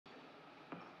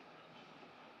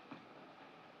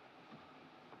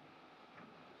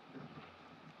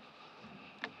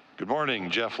Good morning.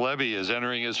 Jeff Lebby is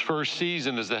entering his first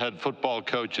season as the head football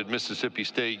coach at Mississippi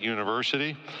State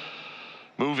University,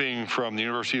 moving from the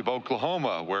University of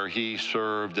Oklahoma, where he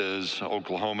served as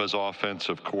Oklahoma's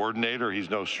offensive coordinator. He's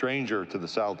no stranger to the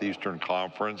Southeastern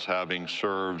Conference, having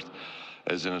served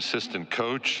as an assistant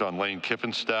coach on Lane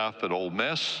Kiffin's staff at Ole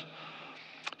Miss.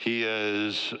 He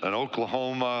is an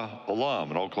Oklahoma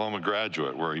alum, an Oklahoma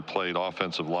graduate, where he played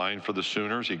offensive line for the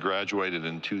Sooners. He graduated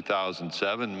in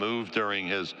 2007, moved during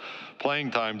his playing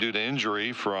time due to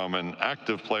injury from an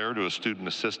active player to a student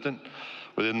assistant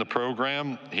within the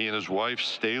program. He and his wife,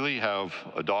 Staley, have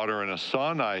a daughter and a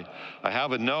son. I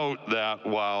have a note that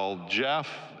while Jeff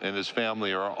and his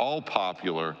family are all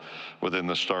popular within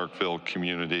the Starkville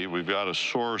community, we've got a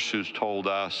source who's told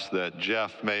us that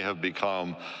Jeff may have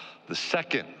become the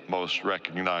second most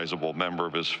recognizable member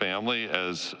of his family,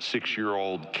 as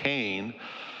 6-year-old Kane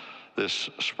this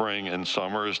spring and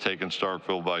summer has taken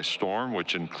Starkville by storm,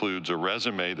 which includes a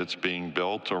resume that's being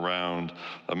built around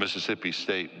a Mississippi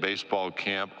State baseball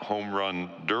camp home run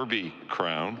derby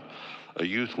crown, a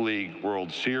Youth League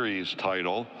World Series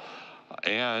title,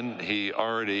 and he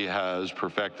already has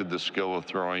perfected the skill of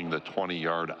throwing the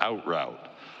 20-yard out route.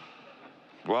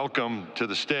 Welcome to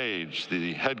the stage,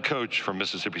 the head coach from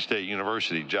Mississippi State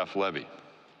University, Jeff Lebby.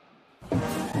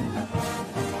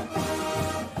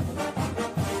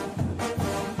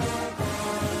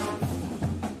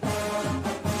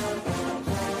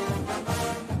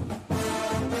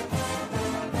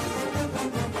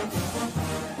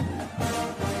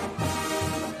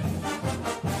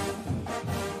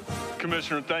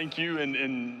 Commissioner, thank you,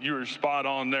 and you were spot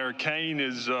on there. Kane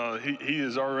is he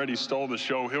has already stole the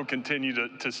show. He'll continue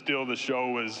to steal the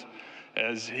show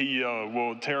as he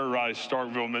will terrorize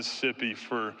Starkville, Mississippi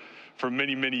for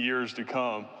many years to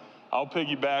come. I'll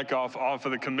piggyback off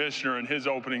of the commissioner and his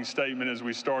opening statement as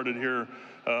we started here,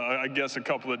 I guess a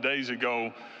couple of days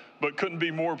ago, but couldn't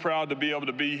be more proud to be able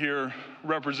to be here,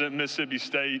 represent Mississippi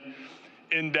State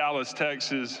in Dallas,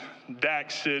 Texas,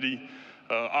 DAC City.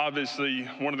 Obviously,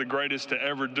 one of the greatest to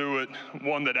ever do it,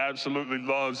 one that absolutely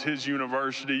loves his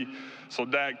university. So,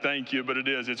 Dak, thank you, but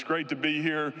it's great to be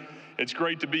here. It's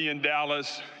great to be in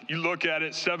Dallas. You look at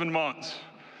it, 7 months.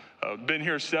 Been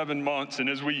here 7 months, and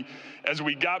as we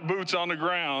got boots on the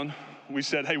ground, we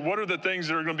said, hey, what are the things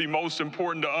that are going to be most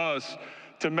important to us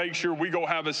to make sure we go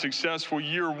have a successful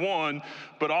year one,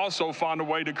 but also find a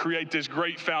way to create this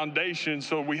great foundation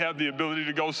so we have the ability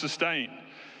to go sustain.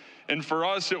 And for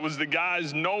us, it was the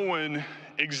guys knowing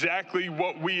exactly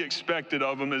what we expected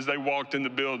of them as they walked in the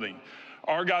building.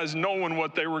 Our guys knowing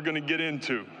what they were going to get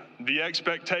into, the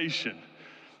expectation,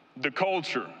 the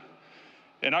culture.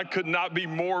 And I could not be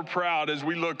more proud as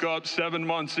we look up 7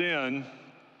 months in,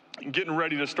 getting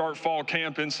ready to start fall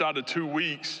camp inside of 2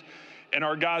 weeks, and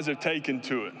our guys have taken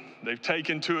to it. They've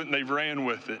taken to it and they've ran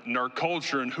with it, and our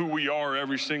culture and who we are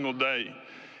every single day.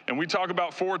 And we talk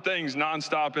about 4 things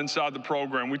nonstop inside the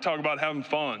program. We talk about having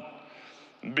fun,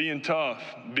 being tough,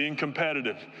 being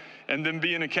competitive, and then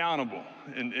being accountable.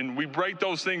 And we break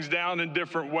those things down in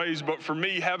different ways, but for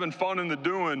me, having fun in the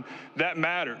doing, that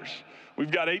matters.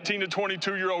 We've got 18 to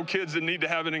 22-year-old kids that need to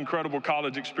have an incredible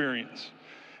college experience.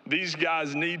 These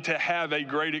guys need to have a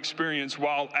great experience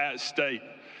while at state.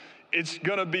 It's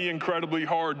going to be incredibly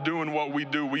hard doing what we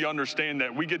do. We understand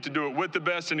that. We get to do it with the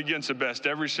best and against the best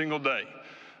every single day.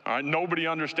 All right, nobody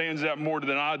understands that more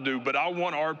than I do, but I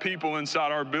want our people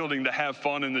inside our building to have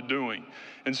fun in the doing.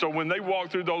 And so when they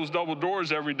walk through those double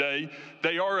doors every day,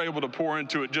 they are able to pour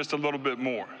into it just a little bit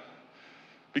more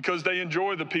because they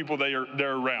enjoy the people they're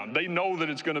around. They know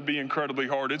that it's going to be incredibly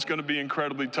hard. It's going to be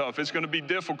incredibly tough. It's going to be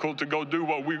difficult to go do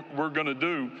what we're going to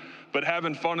do, but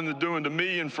having fun in the doing to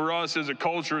me and for us as a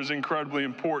culture is incredibly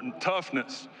important.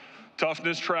 Toughness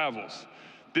travels.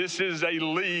 This is a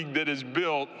league that is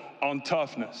built on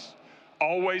toughness.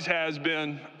 Always has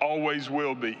been, always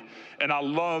will be. And I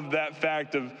love that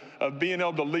fact of being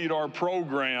able to lead our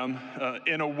program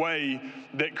in a way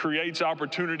that creates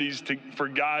opportunities for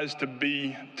guys to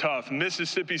be tough.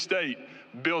 Mississippi State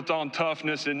built on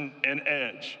toughness and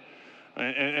edge.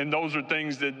 And those are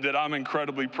things that I'm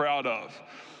incredibly proud of.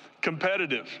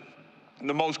 Competitive,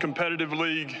 the most competitive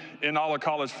league in all of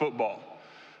college football.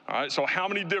 All right, so how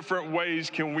many different ways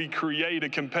can we create a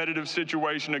competitive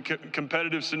situation, a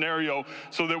competitive scenario,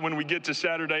 so that when we get to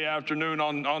Saturday afternoon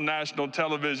on national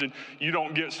television, you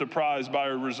don't get surprised by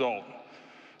a result?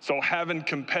 So having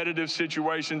competitive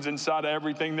situations inside of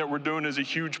everything that we're doing is a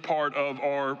huge part of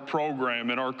our program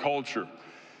and our culture.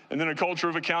 And then a culture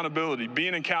of accountability,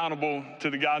 being accountable to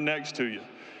the guy next to you.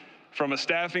 From a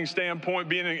staffing standpoint,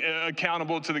 being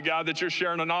accountable to the guy that you're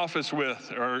sharing an office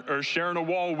with or sharing a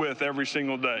wall with every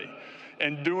single day.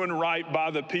 and doing right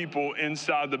by the people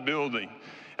inside the building.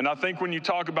 And I think when you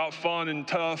talk about fun and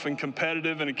tough and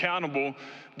competitive and accountable,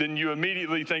 then you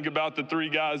immediately think about the three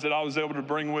guys that I was able to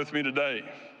bring with me today.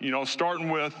 You know, starting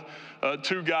with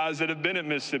two guys that have been at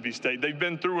Mississippi State. They've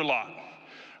been through a lot.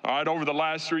 All right, over the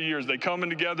last 3 years, they coming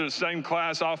together, the same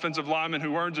class offensive lineman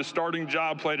who earned a starting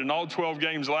job, played in all 12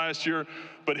 games last year.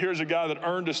 But here's a guy that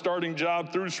earned a starting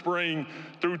job through spring,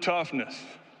 through toughness,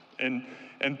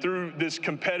 and through this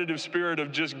competitive spirit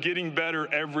of just getting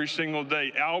better every single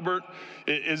day. Albert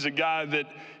is a guy that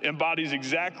embodies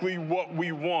exactly what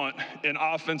we want in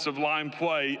offensive line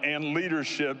play and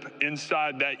leadership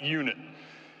inside that unit.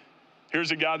 Here's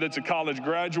a guy that's a college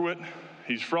graduate.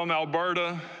 He's from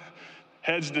Alberta,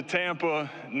 heads to Tampa.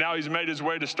 Now he's made his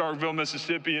way to Starkville,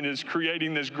 Mississippi, and is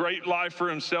creating this great life for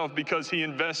himself because he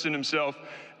invests in himself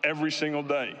every single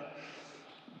day.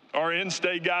 Our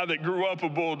in-state guy that grew up a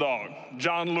Bulldog,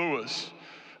 John Lewis.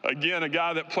 Again, a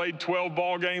guy that played 12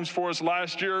 ball games for us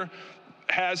last year,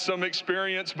 has some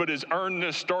experience, but has earned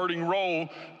this starting role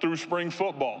through spring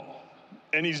football.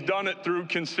 And he's done it through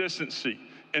consistency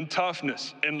and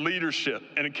toughness and leadership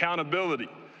and accountability.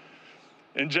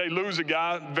 And Jay Lou's a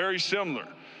guy very similar.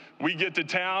 We get to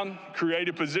town, create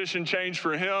a position change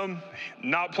for him,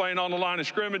 not playing on the line of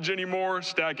scrimmage anymore,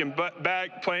 stacking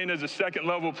back, playing as a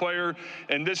second-level player,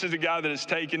 and this is a guy that has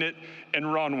taken it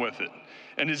and run with it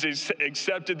and has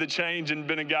accepted the change and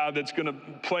been a guy that's going to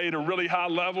play at a really high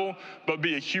level but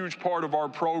be a huge part of our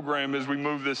program as we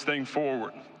move this thing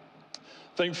forward.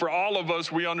 I think for all of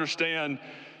us, we understand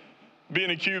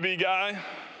being a QB guy,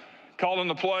 calling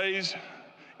the plays,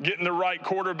 getting the right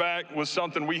quarterback was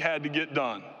something we had to get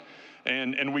done.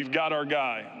 And we've got our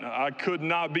guy. I could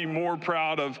not be more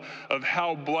proud of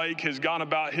how Blake has gone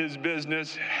about his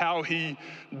business, how he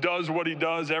does what he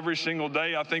does every single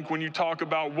day. I think when you talk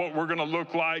about what we're going to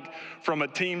look like from a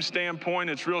team standpoint,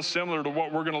 it's real similar to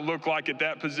what we're going to look like at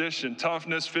that position.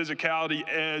 Toughness, physicality,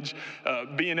 edge,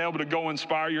 being able to go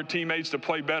inspire your teammates to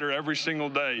play better every single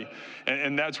day.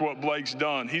 And that's what Blake's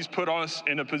done. He's put us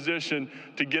in a position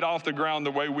to get off the ground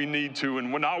the way we need to.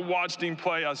 And when I watched him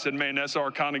play, I said, man, that's our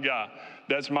kind of guy.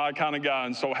 That's my kind of guy.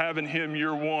 And so having him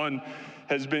year one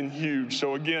has been huge.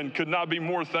 So again, could not be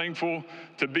more thankful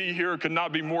to be here, could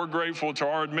not be more grateful to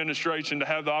our administration to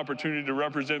have the opportunity to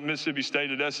represent Mississippi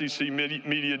State at SEC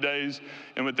Media Days.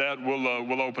 And with that,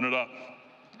 we'll open it up.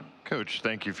 Coach,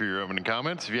 thank you for your opening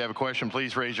comments. If you have a question,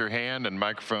 please raise your hand and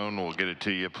microphone will get it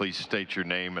to you. Please state your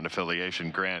name and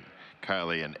affiliation. Grant,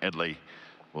 Kylie, and Edley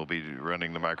will be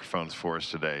running the microphones for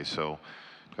us today. So,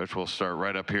 Coach, we'll start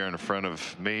right up here in front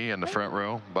of me in the front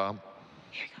row. Bob.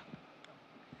 Here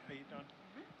you go.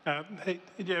 How you doing?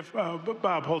 Hey, Jeff,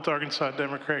 Bob Holt, Arkansas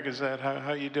Democrat Gazette.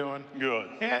 How you doing? Good.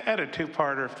 Yeah, I had a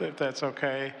two-parter, if that's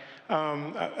okay.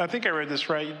 I think I read this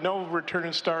right. No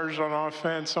returning starters on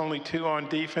offense, only 2 on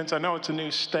defense. I know it's a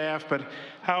new staff, but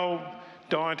how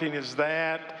daunting is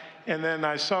that? And then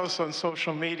I saw this on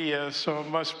social media, so it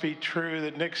must be true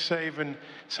that Nick Saban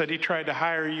said he tried to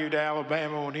hire you to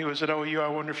Alabama when he was at OU. I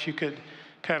wonder if you could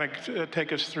kind of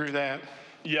take us through that.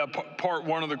 Yeah, part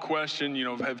one of the question, you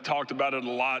know, have talked about it a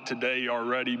lot today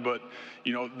already, but,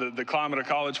 you know, the climate of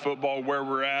college football, where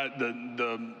we're at,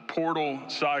 the portal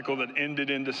cycle that ended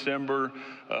in December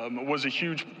was a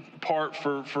huge part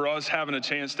for us having a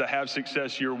chance to have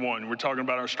success year one. We're talking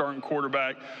about our starting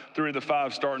quarterback, 3 of the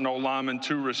 5 starting O-linemen,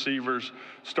 2 receivers,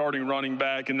 starting running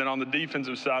back, and then on the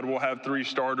defensive side, we'll have 3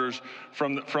 starters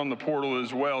from the portal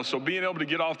as well. So being able to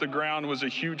get off the ground was a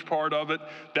huge part of it.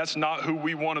 That's not who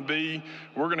we want to be.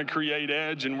 We're going to create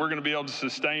edge, and we're going to be able to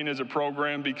sustain as a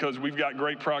program because we've got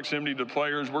great proximity to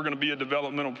players. We're going to be a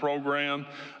developmental program.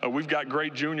 We've got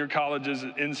great junior colleges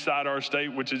inside our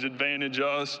state, which is advantage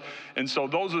us. And so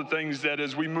those are the things that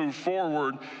as we move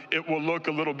forward, it will look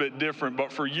a little bit different.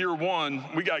 But for year one,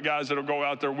 we got guys that will go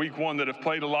out there week one that have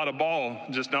played a lot of ball,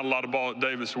 just not a lot of ball at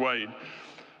Davis Wade.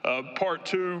 Part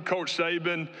two, Coach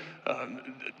Saban,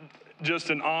 just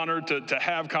an honor to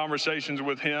have conversations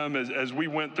with him as we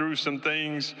went through some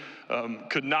things.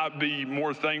 Could not be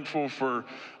more thankful for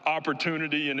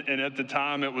opportunity, and at the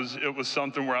time it was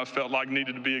something where I felt like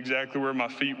needed to be exactly where my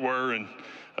feet were, and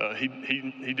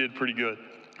he did pretty good.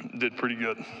 Did pretty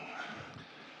good.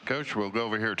 Coach, we'll go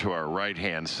over here to our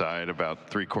right-hand side,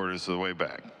 about 3/4 of the way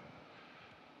back.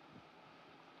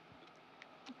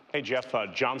 Hey, Jeff.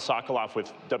 John Sokoloff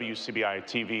with WCBI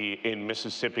TV in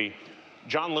Mississippi.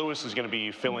 John Lewis is going to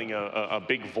be filling a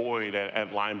big void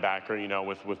at linebacker, you know,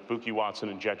 with Buki Watson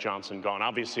and Jet Johnson gone.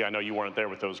 Obviously, I know you weren't there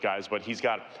with those guys, but he's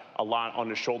got a lot on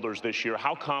his shoulders this year.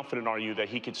 How confident are you that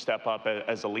he could step up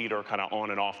as a leader kind of on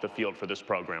and off the field for this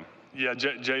program? Yeah,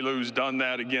 J. Lou's done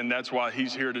that. Again, that's why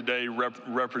he's here today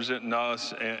representing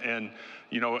us and,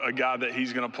 you know, a guy that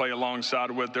he's going to play alongside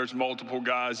with. There's multiple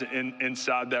guys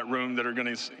inside that room that are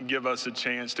going to give us a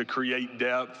chance to create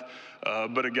depth.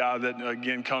 But a guy that,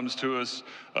 again, comes to us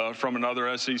from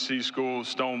another SEC school,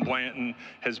 Stone Blanton,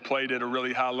 has played at a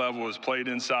really high level, has played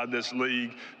inside this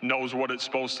league, knows what it's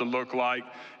supposed to look like,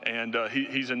 and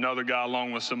he's another guy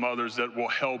along with some others that will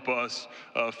help us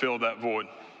fill that void.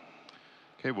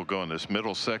 Okay, we'll go in this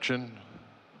middle section,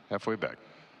 halfway back.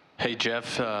 Hey,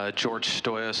 Jeff, George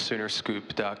Stoya,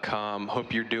 Soonerscoop.com.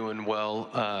 Hope you're doing well.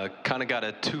 Kind of got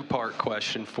a two-part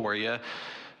question for you.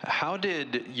 How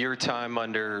did your time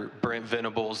under Brent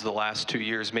Venables the last 2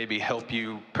 years maybe help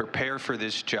you prepare for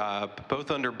this job,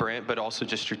 both under Brent, but also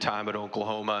just your time at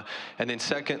Oklahoma? And then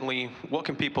secondly, what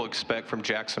can people expect from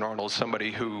Jackson Arnold,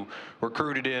 somebody who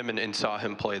recruited him and saw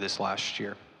him play this last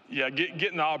year? Yeah,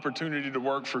 getting the opportunity to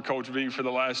work for Coach V for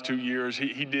the last 2 years,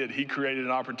 he did. He created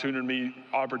an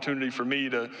opportunity for me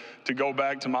to go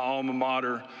back to my alma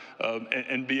mater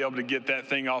and be able to get that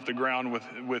thing off the ground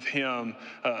with him.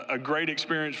 A great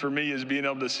experience for me is being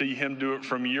able to see him do it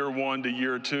from year one to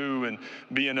year two and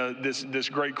being this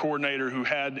great coordinator who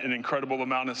had an incredible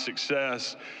amount of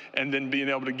success, and then being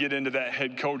able to get into that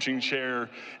head coaching chair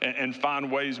and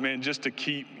find ways, man, just to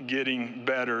keep getting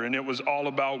better. And it was all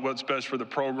about what's best for the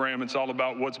program. It's all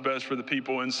about what's best for the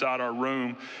people inside our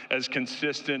room. As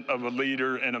consistent of a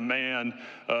leader and a man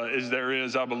as there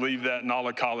is, I believe that in all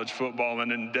of college football,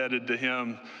 and indebted to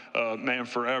him, man,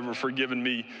 forever for giving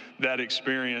me that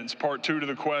experience. Part two to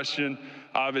the question,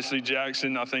 obviously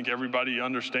Jackson, I think everybody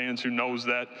understands who knows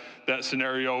that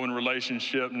scenario and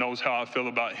relationship, knows how I feel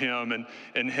about him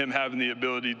and him having the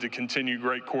ability to continue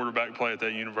great quarterback play at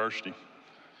that university.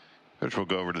 Coach, we'll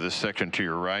go over to this section to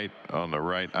your right, on the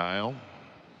right aisle.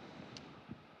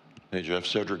 Hey, Jeff,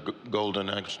 Cedric Golden,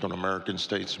 excellent American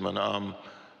statesman.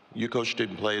 You coached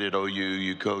and played at OU,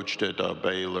 you coached at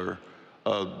Baylor.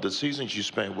 The seasons you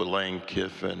spent with Lane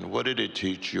Kiffin, what did it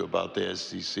teach you about the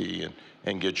SEC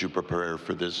and get you prepared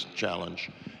for this challenge?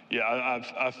 Yeah,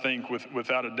 I think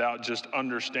without a doubt, just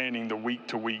understanding the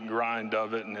week-to-week grind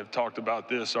of it, and have talked about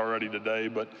this already today,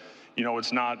 but you know,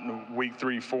 it's not week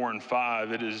 3, 4, and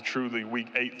 5. It is truly week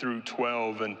 8 through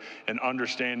 12, and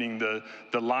understanding the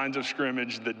lines of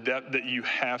scrimmage, the depth that you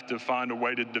have to find a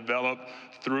way to develop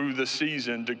through the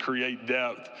season to create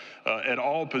depth at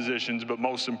all positions, but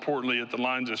most importantly at the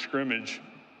lines of scrimmage,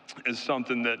 is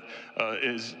something that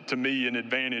is, to me, an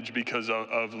advantage because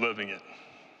of living it.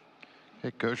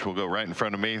 Hey, Coach, we'll go right in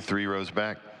front of me, 3 rows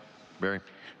back. Barry.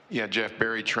 Yeah, Jeff,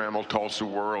 Barry Trammell, Tulsa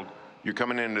World. You're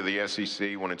coming into the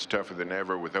SEC when it's tougher than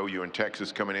ever with OU and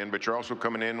Texas coming in, but you're also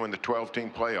coming in when the 12-team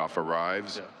playoff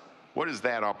arrives. Yeah. What does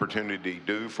that opportunity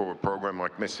do for a program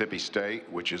like Mississippi State,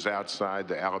 which is outside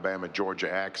the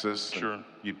Alabama-Georgia axis? Sure.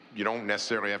 You don't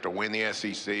necessarily have to win the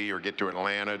SEC or get to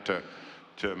Atlanta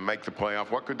to make the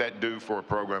playoff. What could that do for a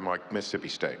program like Mississippi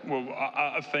State? Well,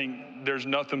 I think there's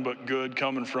nothing but good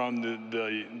coming from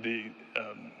the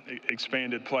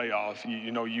expanded playoff.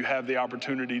 You know, you have the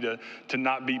opportunity to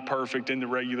not be perfect in the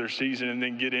regular season and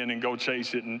then get in and go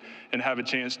chase it and have a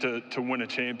chance to win a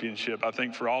championship. I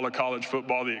think for all of college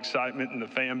football, the excitement and the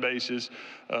fan bases,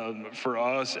 for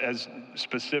us as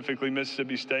specifically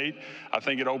Mississippi State, I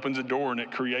think it opens a door and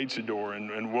it creates a door,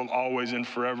 and we'll always and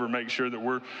forever make sure that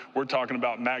we're talking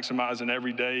about maximizing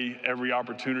every day, every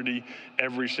opportunity,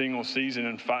 every single season,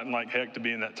 and fighting like heck to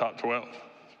be in that top 12.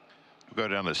 We'll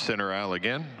go down the center aisle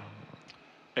again.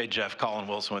 Hey, Jeff, Colin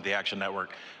Wilson with the Action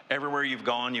Network. Everywhere you've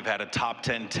gone, you've had a top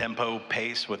 10 tempo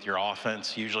pace with your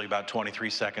offense, usually about 23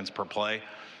 seconds per play.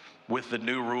 With the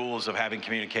new rules of having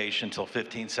communication until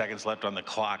 15 seconds left on the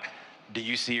clock, do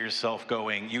you see yourself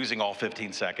using all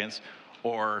 15 seconds,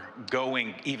 or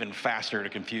going even faster to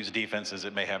confuse defenses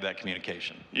that may have that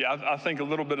communication? Yeah, I think a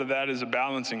little bit of that is a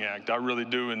balancing act. I really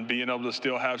do, and being able to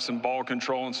still have some ball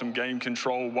control and some game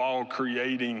control while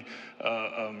creating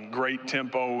great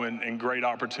tempo and great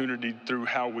opportunity through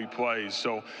how we play.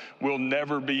 So we'll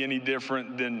never be any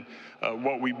different than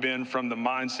what we've been, from the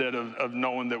mindset of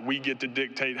knowing that we get to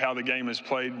dictate how the game is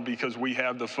played because we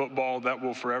have the football. That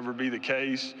will forever be the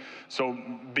case. So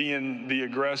being the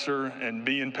aggressor and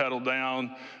being pedal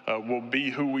down will be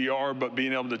who we are, but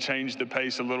being able to change the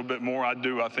pace a little bit more, I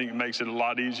think it makes it a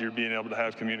lot easier being able to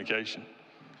have communication.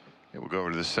 Yeah, we'll go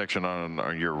over to this section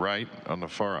on your right, on the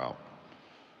far aisle.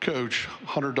 Coach,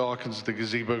 Hunter Dawkins, the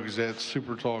Gazebo Gazette,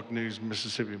 Super Talk News,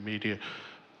 Mississippi Media.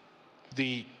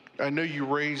 I know you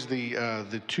raised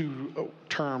the two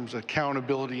terms,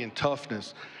 accountability and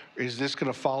toughness. Is this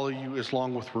going to follow you as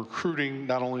long with recruiting,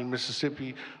 not only in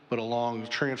Mississippi, but along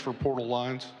transfer portal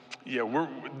lines? Yeah,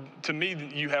 to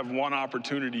me, you have one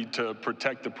opportunity to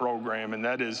protect the program, and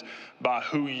that is by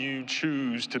who you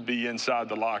choose to be inside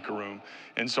the locker room.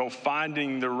 And so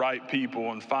finding the right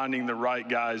people and finding the right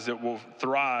guys that will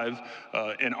thrive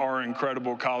in our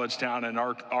incredible college town and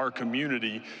our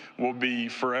community will be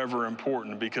forever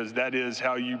important, because that is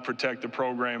how you protect the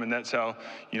program, and that's how,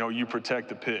 you protect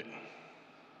the pick.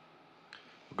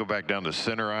 We'll go back down to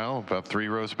center aisle, about 3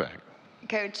 rows back.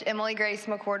 Coach, Emily Grace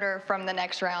McWhorter from the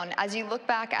next round. As you look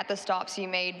back at the stops you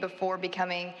made before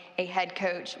becoming a head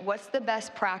coach, what's the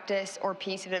best practice or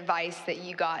piece of advice that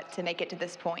you got to make it to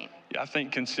this point? Yeah, I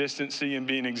think consistency and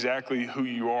being exactly who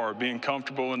you are, being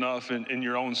comfortable enough in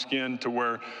your own skin to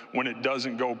where when it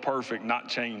doesn't go perfect, not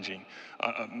changing.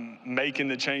 Making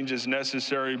the changes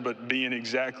necessary, but being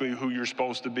exactly who you're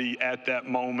supposed to be at that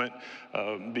moment,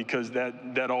 because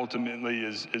that ultimately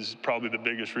is probably the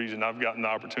biggest reason I've gotten the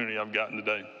opportunity I've gotten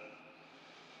today.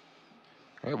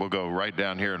 All right, we'll go right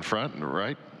down here in front,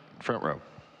 front row.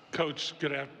 Coach,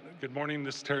 good morning.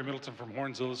 This is Terry Middleton from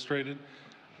Horns Illustrated.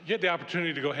 You had the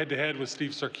opportunity to go head-to-head with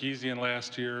Steve Sarkisian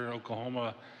last year in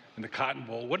Oklahoma in the Cotton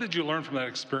Bowl. What did you learn from that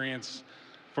experience,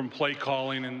 from play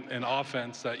calling and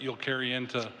offense, that you'll carry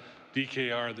into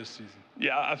DKR this season?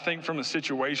 Yeah, I think from a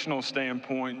situational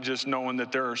standpoint, just knowing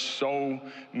that there are so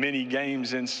many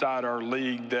games inside our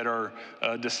league that are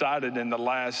decided in the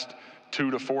last 2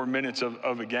 to 4 minutes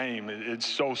of a game. It's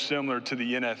so similar to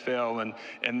the NFL,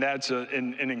 and that's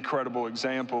an incredible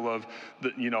example of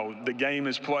the game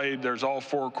is played. There's all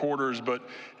 4 quarters, but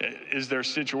is there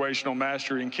situational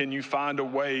mastery, and can you find a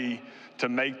way to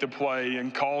make the play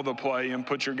and call the play and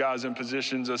put your guys in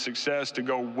positions of success to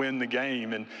go win the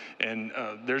game? And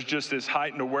there's just this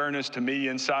heightened awareness to me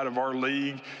inside of our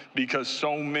league, because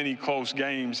so many close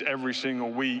games every single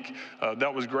week.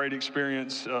 That was great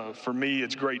experience for me.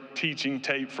 It's great teaching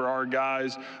tape for our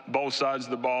guys, both sides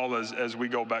of the ball, as we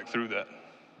go back through that.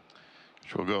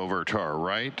 We'll go over to our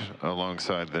right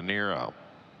alongside the near aisle.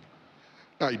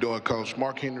 How you doing, Coach?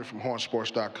 Mark Henry from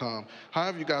hornsports.com. How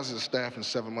have you guys as a staff in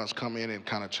 7 months come in and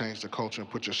kind of changed the culture and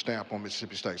put your stamp on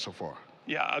Mississippi State so far?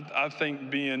 Yeah, I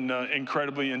think being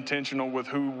incredibly intentional with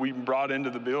who we brought into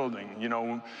the building.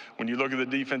 When you look at the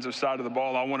defensive side of the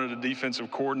ball, I wanted a defensive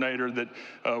coordinator that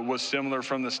was similar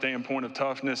from the standpoint of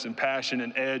toughness and passion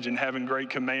and edge and having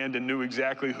great command and knew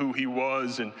exactly who he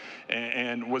was,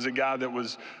 and was a guy that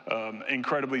was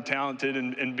incredibly talented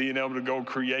and being able to go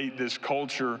create this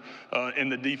culture in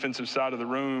the defensive side of the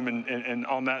room and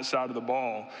on that side of the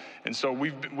ball. And so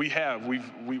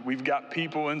we've got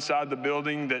people inside the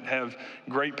building that have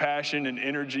great passion and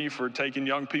energy for taking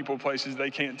young people places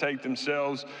they can't take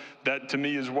themselves. That, to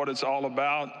me, is what it's all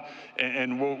about,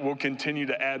 and we'll continue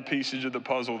to add pieces of the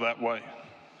puzzle that way.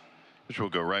 Which will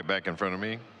go right back in front of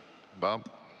me. Bob?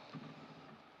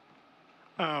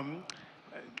 I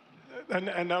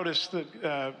noticed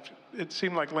that it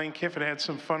seemed like Lane Kiffin had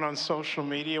some fun on social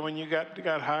media when you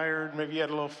got hired. Maybe you had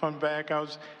a little fun back. I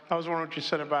was wondering what you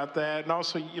said about that. And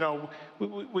also,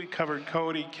 we covered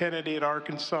Cody Kennedy at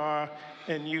Arkansas,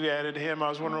 and you added him. I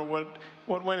was wondering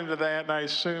what went into that, and I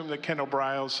assume that Kendall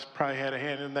Briles probably had a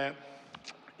hand in that.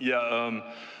 Yeah,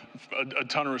 a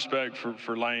ton of respect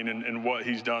for Lane and what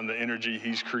he's done, the energy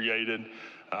he's created.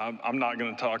 I'm not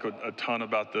going to talk a ton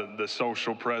about the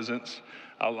social presence.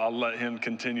 I'll let him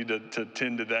continue to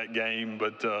tend to that game.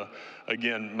 But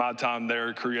again, my time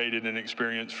there created an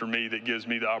experience for me that gives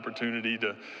me the opportunity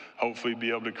to hopefully be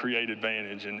able to create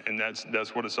advantage. And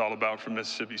that's what it's all about for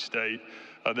Mississippi State.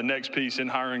 The next piece in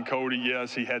hiring Cody,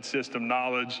 yes, he had system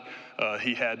knowledge.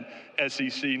 He had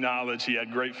SEC knowledge. He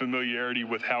had great familiarity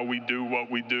with how we do what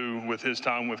we do with his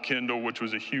time with Kendall, which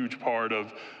was a huge part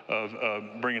of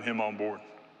bringing him on board.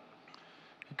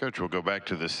 Coach, we'll go back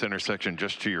to the center section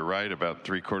just to your right, about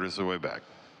 3/4 of the way back.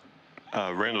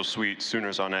 Randall Sweet,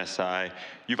 Sooners on SI.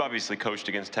 You've obviously coached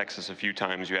against Texas a few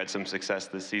times. You had some success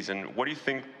this season. How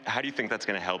do you think that's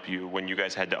going to help you when you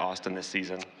guys head to Austin this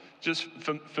season? Just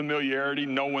familiarity,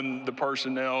 knowing the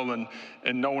personnel and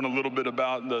knowing a little bit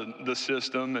about the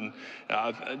system. And,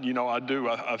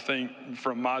 I think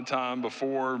from my time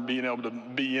before, being able to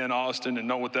be in Austin and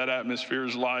know what that atmosphere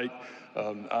is like,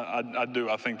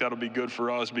 I think that'll be good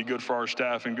for us, be good for our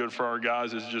staff, and good for our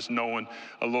guys, is just knowing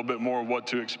a little bit more of what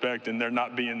to expect and there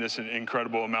not being this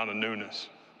incredible amount of newness.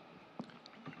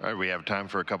 All right, we have time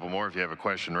for a couple more. If you have a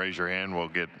question, raise your hand. We'll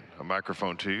get a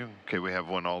microphone to you. Okay, we have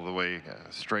one all the way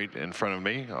straight in front of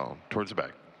me, towards the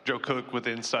back. Joe Cook with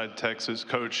Inside Texas.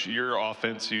 Coach, your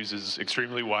offense uses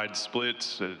extremely wide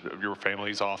splits. Your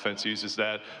family's offense uses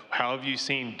that. How have you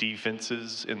seen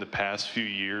defenses in the past few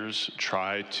years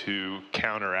try to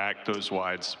counteract those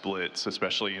wide splits,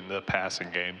 especially in the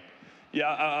passing game? Yeah,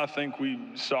 I think we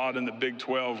saw it in the Big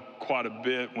 12 quite a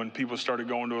bit when people started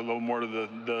going to a little more of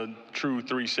the true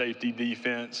three safety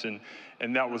defense,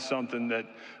 and that was something that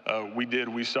we did.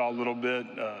 We saw a little bit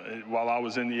while I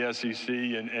was in the SEC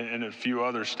and a few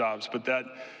other stops, but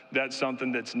that's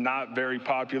something that's not very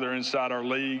popular inside our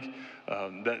league.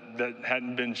 That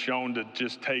hadn't been shown to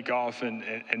just take off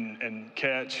and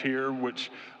catch here, which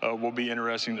will be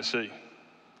interesting to see.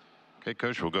 Okay,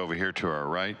 Coach, we'll go over here to our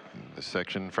right, the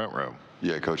section front row.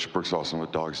 Yeah, Coach Brooks Austin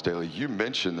with Dogs Daily. You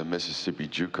mentioned the Mississippi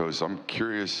JUCOs. I'm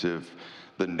curious if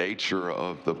the nature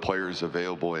of the players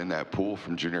available in that pool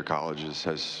from junior colleges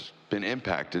has been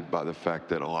impacted by the fact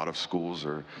that a lot of schools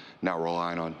are now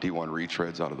relying on D1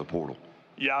 retreads out of the portal.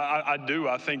 Yeah, I do.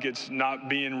 I think it's not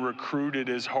being recruited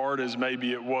as hard as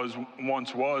maybe it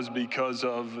once was because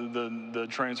of the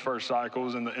transfer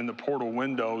cycles and the portal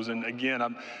windows. And again,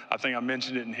 I think I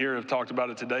mentioned it in here, I've talked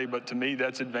about it today, but to me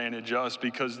that's advantage us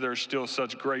because there's still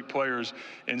such great players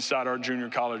inside our junior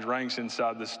college ranks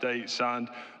inside the state. Signed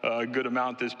a good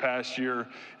amount this past year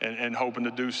and hoping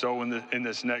to do so in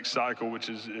this next cycle, which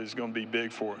is going to be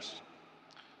big for us.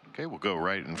 Okay, we'll go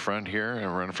right in front here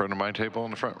and we're in front of my table in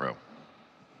the front row.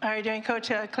 How are you doing,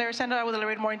 Coach? Claire Sandoval with the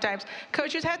Laredo Morning Times.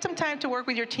 Coach, you've had some time to work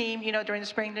with your team, during the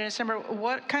spring, during December.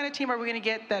 What kind of team are we going to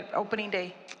get that opening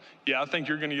day? Yeah, I think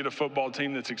you're going to get a football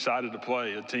team that's excited to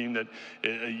play, a team that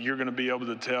you're going to be able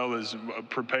to tell is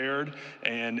prepared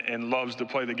and loves to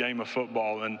play the game of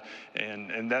football.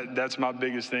 And that's my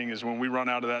biggest thing is when we run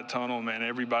out of that tunnel, man,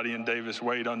 everybody in Davis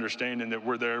Wade understanding that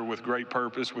we're there with great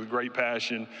purpose, with great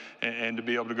passion, and to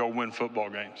be able to go win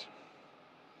football games.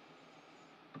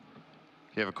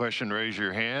 If you have a question, raise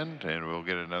your hand, and we'll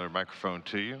get another microphone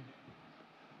to you.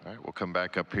 All right, we'll come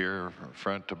back up here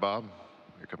front to Bob.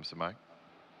 Here comes the mic.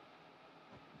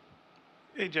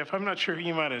 Hey, Jeff, I'm not sure who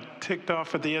you might have ticked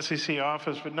off at the SEC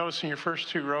office, but noticing your first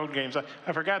two road games,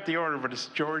 I forgot the order, but it's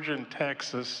Georgia and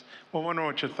Texas. Well, I wonder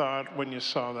what you thought when you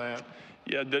saw that.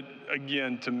 Yeah,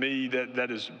 again, to me, that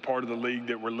is part of the league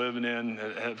that we're living in.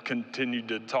 Have continued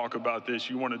to talk about this.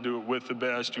 You want to do it with the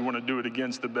best. You want to do it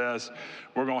against the best.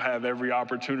 We're going to have every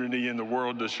opportunity in the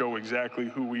world to show exactly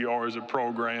who we are as a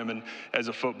program and as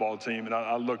a football team. And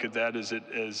I look at that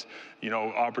as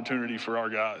opportunity for our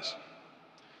guys.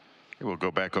 We'll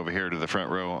go back over here to the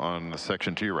front row on the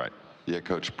section to your right. Yeah,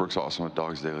 Coach Brooks Austin with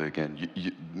Dogs Daily again.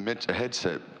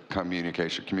 Headset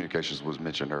communications was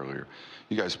mentioned earlier.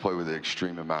 You guys play with an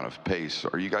extreme amount of pace.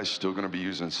 Are you guys still going to be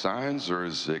using signs, or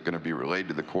is it going to be relayed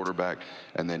to the quarterback,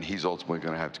 and then he's ultimately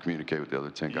going to have to communicate with the other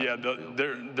 10 guys? Yeah,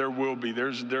 there will be.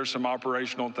 There's some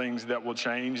operational things that will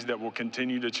change, that will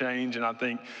continue to change, and I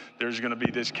think there's going to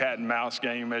be this cat and mouse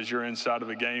game as you're inside of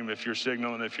a game. If you're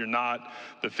signaling, if you're not,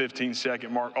 the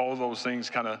 15-second mark, all those things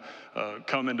kind of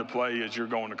come into play as you're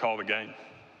going to call the game.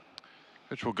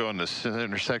 Which will go in this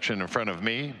intersection in front of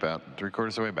me, about 3/4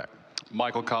 of the way back.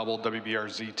 Michael Cobble,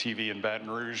 WBRZ TV in Baton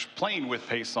Rouge. Playing with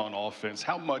pace on offense,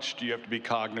 how much do you have to be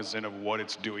cognizant of what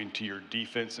it's doing to your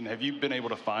defense? And have you been able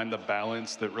to find the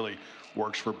balance that really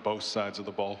works for both sides of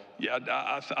the ball? Yeah,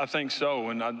 I think so.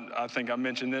 And I think I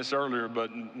mentioned this earlier,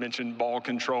 but mentioned ball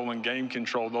control and game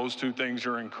control. Those two things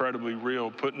are incredibly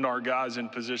real. Putting our guys in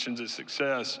positions of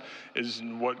success is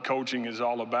what coaching is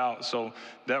all about. So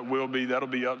that'll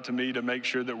be up to me to make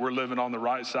sure that we're living on the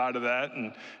right side of that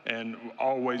and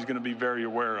always going to be very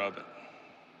aware of it.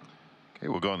 Okay,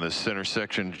 we'll go in the center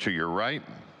section to your right,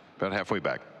 about halfway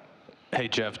back. Hey,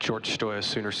 Jeff, George Stoya,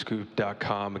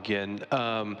 Soonerscoop.com again.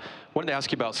 Wanted to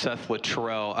ask you about Seth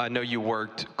Luttrell. I know you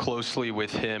worked closely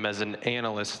with him as an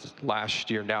analyst last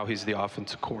year. Now he's the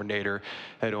offensive coordinator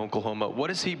at Oklahoma. What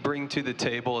does he bring to the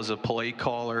table as a play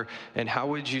caller, and how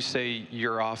would you say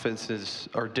your offenses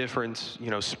are different,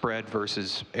 spread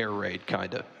versus air raid,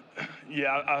 kind of?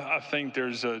 Yeah, I think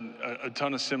there's a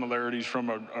ton of similarities from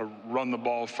a run the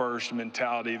ball first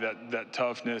mentality, that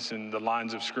toughness and the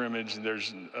lines of scrimmage.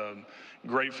 There's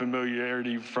great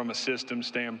familiarity from a system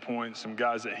standpoint. Some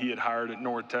guys that he had hired at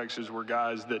North Texas were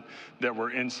guys that were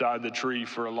inside the tree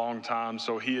for a long time.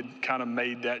 So he had kind of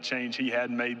made that change. He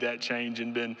had made that change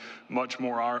and been much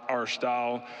more our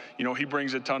style. He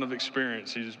brings a ton of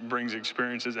experience. He just brings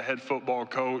experience as a head football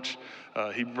coach.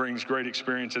 He brings great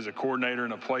experience as a coordinator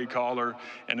and a play caller,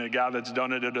 and a guy that's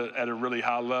done it at a really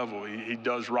high level. He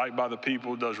does right by the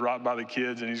people, does right by the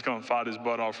kids, and he's going to fight his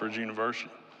butt off for his university.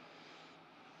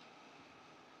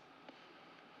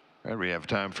 All right, we have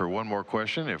time for one more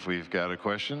question, if we've got a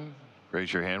question.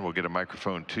 Raise your hand. We'll get a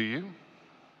microphone to you.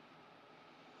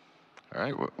 All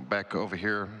right, back over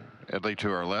here, Edley,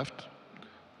 to our left,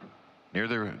 near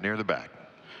the back.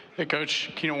 Hey,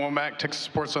 Coach. Keenan Womack, Texas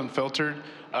Sports Unfiltered.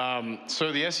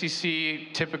 So the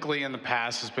SEC typically in the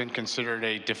past has been considered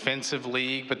a defensive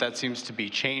league, but that seems to be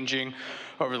changing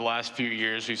over the last few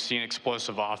years. We've seen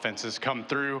explosive offenses come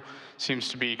through. Seems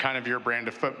to be kind of your brand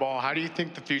of football. How do you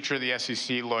think the future of the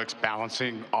SEC looks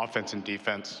balancing offense and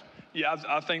defense? Yeah,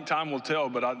 I think time will tell,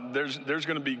 but there's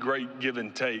going to be great give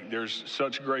and take. There's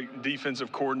such great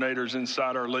defensive coordinators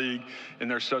inside our league, and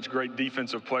there's such great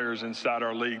defensive players inside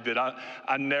our league that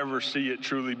I never see it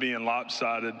truly being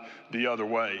lopsided the other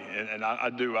way. And I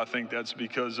do. I think that's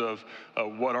because of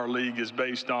what our league is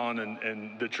based on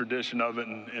and the tradition of it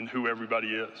and who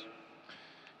everybody is.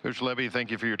 Coach Lebby,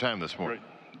 thank you for your time this morning.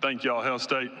 Great. Thank y'all, Hail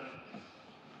State.